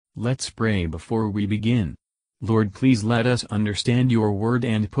Let's pray before we begin. Lord, please let us understand your word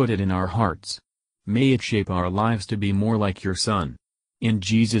and put it in our hearts. May it shape our lives to be more like your Son. In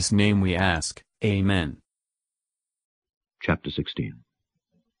Jesus' name we ask, Amen. Chapter 16.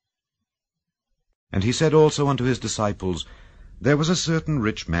 And he said also unto his disciples, There was a certain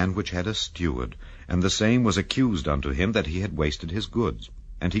rich man which had a steward, and the same was accused unto him that he had wasted his goods.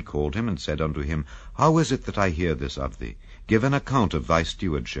 And he called him, and said unto him, How is it that I hear this of thee? Give an account of thy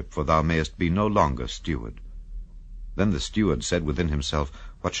stewardship, for thou mayest be no longer steward. Then the steward said within himself,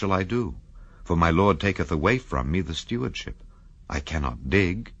 What shall I do? For my Lord taketh away from me the stewardship. I cannot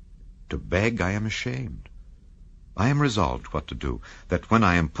dig. To beg I am ashamed. I am resolved what to do, that when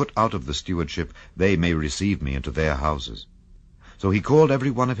I am put out of the stewardship, they may receive me into their houses. So he called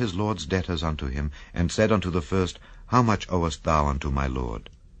every one of his Lord's debtors unto him, and said unto the first, How much owest thou unto my Lord?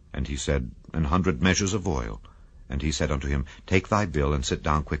 And he said, 100 measures of oil. And he said unto him, Take thy bill, and sit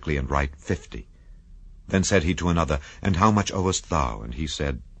down quickly, and write 50. Then said he to another, And how much owest thou? And he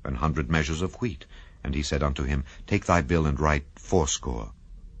said, 100 measures of wheat. And he said unto him, Take thy bill, and write 80.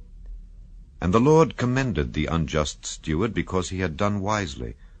 And the Lord commended the unjust steward, because he had done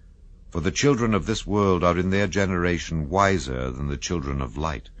wisely. For the children of this world are in their generation wiser than the children of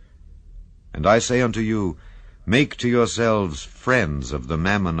light. And I say unto you, Make to yourselves friends of the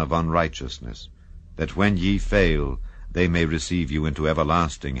mammon of unrighteousness, that when ye fail, they may receive you into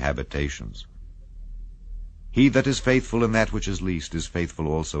everlasting habitations. He that is faithful in that which is least is faithful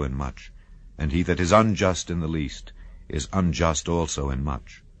also in much, and he that is unjust in the least is unjust also in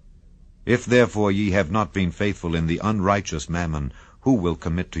much. If therefore ye have not been faithful in the unrighteous mammon, who will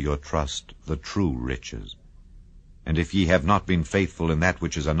commit to your trust the true riches? And if ye have not been faithful in that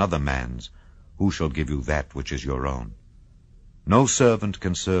which is another man's, who shall give you that which is your own? No servant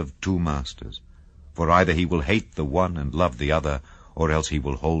can serve 2 masters, for either he will hate the one and love the other, or else he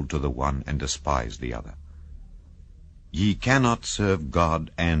will hold to the one and despise the other. Ye cannot serve God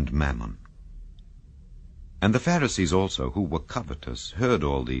and mammon. And the Pharisees also, who were covetous, heard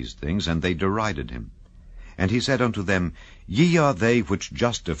all these things, and they derided him. And he said unto them, Ye are they which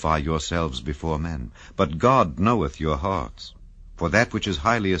justify yourselves before men, but God knoweth your hearts. For that which is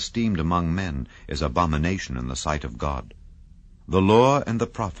highly esteemed among men is abomination in the sight of God. The law and the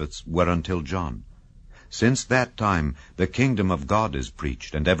prophets were until John. Since that time the kingdom of God is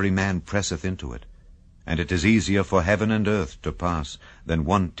preached, and every man presseth into it. And it is easier for heaven and earth to pass than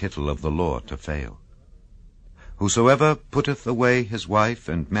 1 tittle of the law to fail. Whosoever putteth away his wife,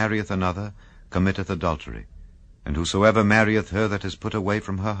 and marrieth another, committeth adultery. And whosoever marrieth her that is put away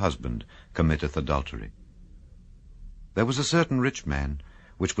from her husband, committeth adultery. There was a certain rich man,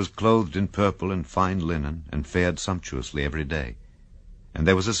 which was clothed in purple and fine linen, and fared sumptuously every day. And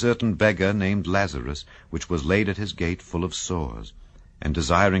there was a certain beggar named Lazarus, which was laid at his gate full of sores, and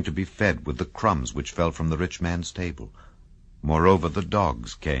desiring to be fed with the crumbs which fell from the rich man's table. Moreover the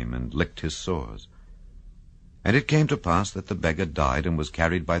dogs came and licked his sores. And it came to pass that the beggar died, and was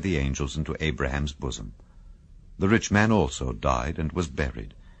carried by the angels into Abraham's bosom. The rich man also died, and was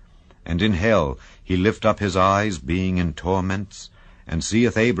buried. And in hell he lift up his eyes, being in torments, and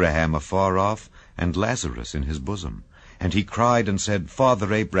seeth Abraham afar off, and Lazarus in his bosom. And he cried and said,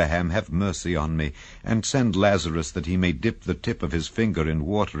 Father Abraham, have mercy on me, and send Lazarus, that he may dip the tip of his finger in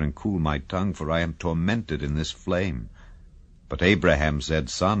water, and cool my tongue, for I am tormented in this flame. But Abraham said,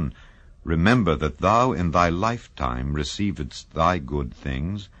 Son, remember that thou in thy lifetime receivedst thy good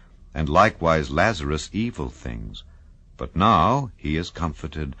things, and likewise Lazarus evil things. But now he is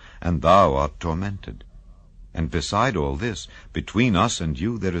comforted, and thou art tormented. And beside all this, between us and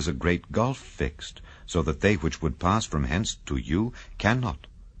you there is a great gulf fixed, so that they which would pass from hence to you cannot,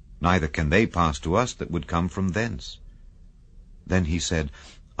 neither can they pass to us that would come from thence. Then he said,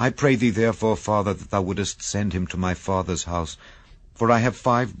 I pray thee therefore, Father, that thou wouldest send him to my father's house, for I have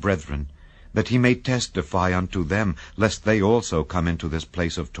 5 brethren, that he may testify unto them, lest they also come into this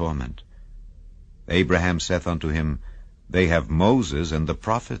place of torment. Abraham saith unto him, They have Moses and the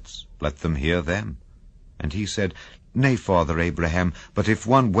prophets, let them hear them. And he said, Nay, Father Abraham, but if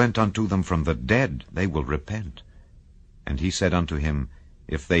one went unto them from the dead, they will repent. And he said unto him,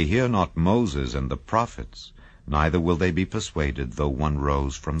 If they hear not Moses and the prophets, neither will they be persuaded, though one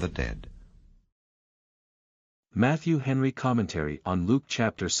rose from the dead. Matthew Henry Commentary on Luke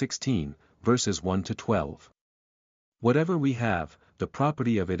chapter 16, verses 1 to 12. Whatever we have, the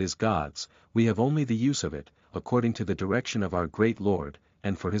property of it is God's, we have only the use of it, according to the direction of our great Lord,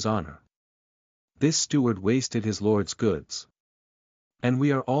 and for his honor. This steward wasted his Lord's goods. And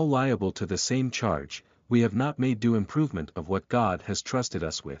we are all liable to the same charge, we have not made due improvement of what God has trusted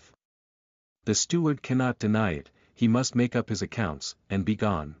us with. The steward cannot deny it, he must make up his accounts, and be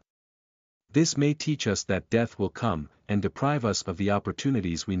gone. This may teach us that death will come, and deprive us of the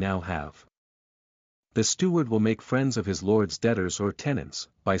opportunities we now have. The steward will make friends of his lord's debtors or tenants,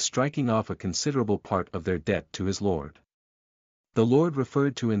 by striking off a considerable part of their debt to his lord. The Lord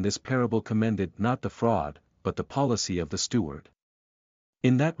referred to in this parable commended not the fraud, but the policy of the steward.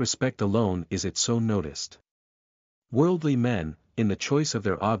 In that respect alone is it so noticed. Worldly men, in the choice of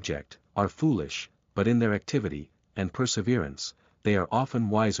their object, are foolish, but in their activity, and perseverance, they are often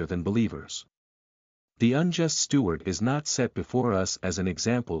wiser than believers. The unjust steward is not set before us as an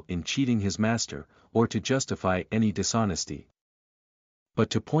example in cheating his master, or to justify any dishonesty, but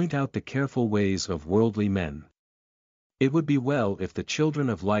to point out the careful ways of worldly men. It would be well if the children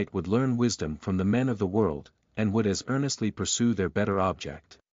of light would learn wisdom from the men of the world, and would as earnestly pursue their better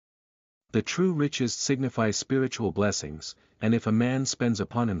object. The true riches signify spiritual blessings, and if a man spends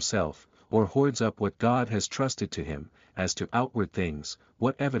upon himself, or hoards up what God has trusted to him, as to outward things,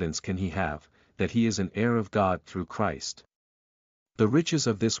 what evidence can he have, that he is an heir of God through Christ? The riches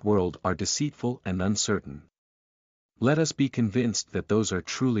of this world are deceitful and uncertain. Let us be convinced that those are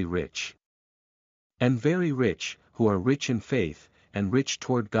truly rich, and very rich, who are rich in faith, and rich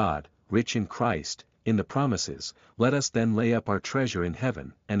toward God, rich in Christ, in the promises. Let us then lay up our treasure in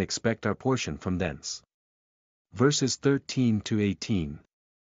heaven, and expect our portion from thence. Verses 13 to 18.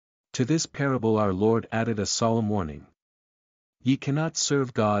 To this parable our Lord added a solemn warning. Ye cannot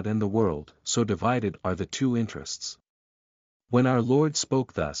serve God and the world, so divided are the two interests. When our Lord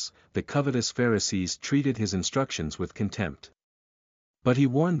spoke thus, the covetous Pharisees treated his instructions with contempt. But he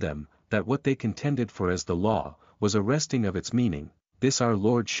warned them, that what they contended for as the law, was a wresting of its meaning. This our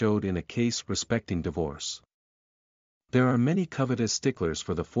Lord showed in a case respecting divorce. There are many covetous sticklers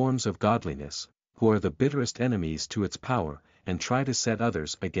for the forms of godliness, who are the bitterest enemies to its power, and try to set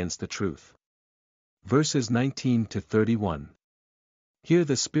others against the truth. Verses 19 to 31. Here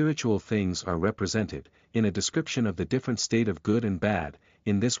the spiritual things are represented, in a description of the different state of good and bad,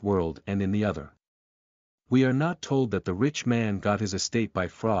 in this world and in the other. We are not told that the rich man got his estate by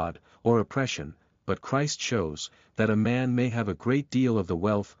fraud, or oppression, but Christ shows, that a man may have a great deal of the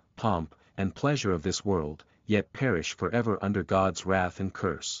wealth, pomp, and pleasure of this world, yet perish forever under God's wrath and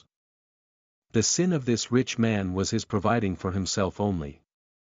curse. The sin of this rich man was his providing for himself only.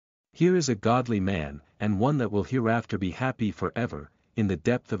 Here is a godly man, and one that will hereafter be happy forever, in the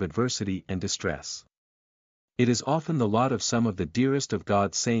depth of adversity and distress. It is often the lot of some of the dearest of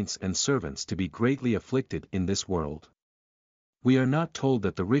God's saints and servants to be greatly afflicted in this world. We are not told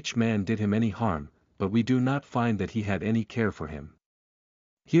that the rich man did him any harm, but we do not find that he had any care for him.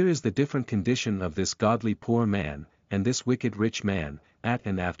 Here is the different condition of this godly poor man, and this wicked rich man, at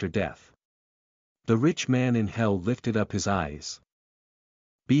and after death. The rich man in hell lifted up his eyes,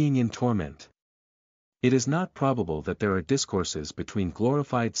 being in torment. It is not probable that there are discourses between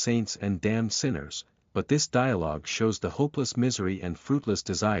glorified saints and damned sinners, but this dialogue shows the hopeless misery and fruitless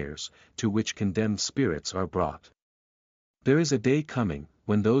desires, to which condemned spirits are brought. There is a day coming,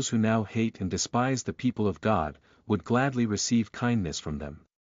 when those who now hate and despise the people of God, would gladly receive kindness from them.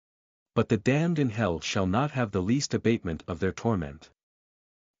 But the damned in hell shall not have the least abatement of their torment.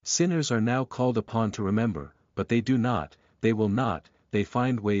 Sinners are now called upon to remember, but they do not, they will not, they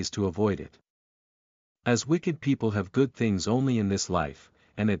find ways to avoid it. As wicked people have good things only in this life,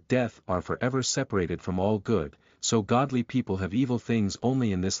 and at death are forever separated from all good, so godly people have evil things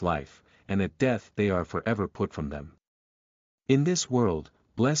only in this life, and at death they are forever put from them. In this world,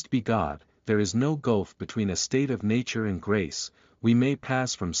 blessed be God, there is no gulf between a state of nature and grace. We may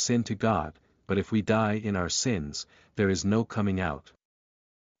pass from sin to God, but if we die in our sins, there is no coming out.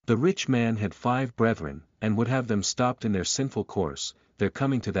 The rich man had 5 brethren, and would have them stopped in their sinful course. Their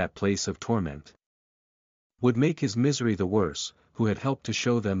coming to that place of torment would make his misery the worse, who had helped to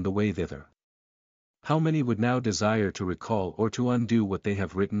show them the way thither. How many would now desire to recall or to undo what they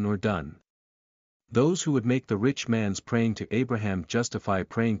have written or done? Those who would make the rich man's praying to Abraham justify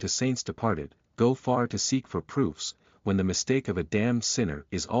praying to saints departed, go far to seek for proofs, when the mistake of a damned sinner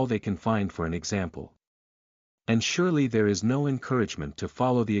is all they can find for an example. And surely there is no encouragement to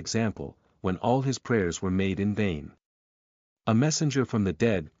follow the example, when all his prayers were made in vain. A messenger from the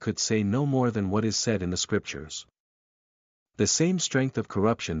dead could say no more than what is said in the Scriptures. The same strength of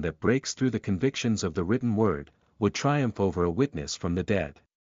corruption that breaks through the convictions of the written word, would triumph over a witness from the dead.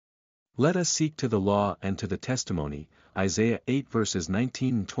 Let us seek to the law and to the testimony, Isaiah 8 verses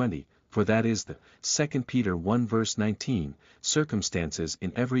 19 and 20, for that is the 2 Peter 1 verse 19, circumstances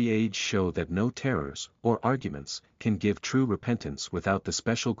in every age show that no terrors, or arguments, can give true repentance without the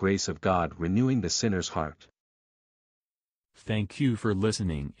special grace of God renewing the sinner's heart. Thank you for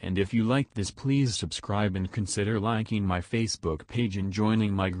listening, and if you liked this, please subscribe and consider liking my Facebook page and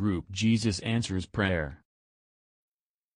joining my group Jesus Answers Prayer.